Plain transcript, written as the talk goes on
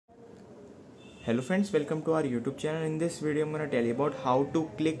Hello friends, welcome to our YouTube channel. In this video I'm going to tell you about how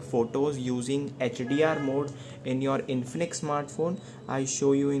to click photos using HDR mode in your Infinix smartphone. I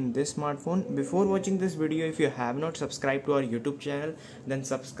show you in this smartphone. Before watching this video, if you have not subscribed to our YouTube channel, then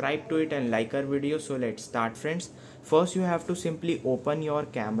subscribe to it and like our video. So let's start friends. First you have to simply open your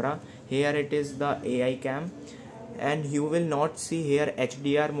camera. Here it is the AI cam, and you will not see here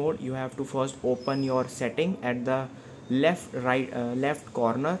HDR mode. You have to first open your setting at the left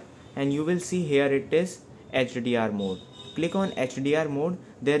corner, and you will see here it is HDR mode. Click on HDR mode.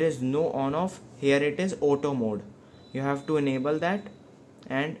 There is no on off. Here it is auto mode. You have to enable that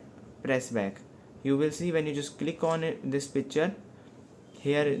and press back. You will see when you just click on this picture,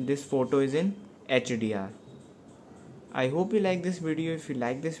 here this photo is in HDR. I hope you like this video. If you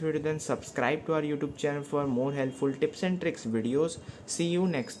like this video, then subscribe to our YouTube channel for more helpful tips and tricks videos. See you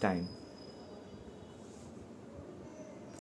next time.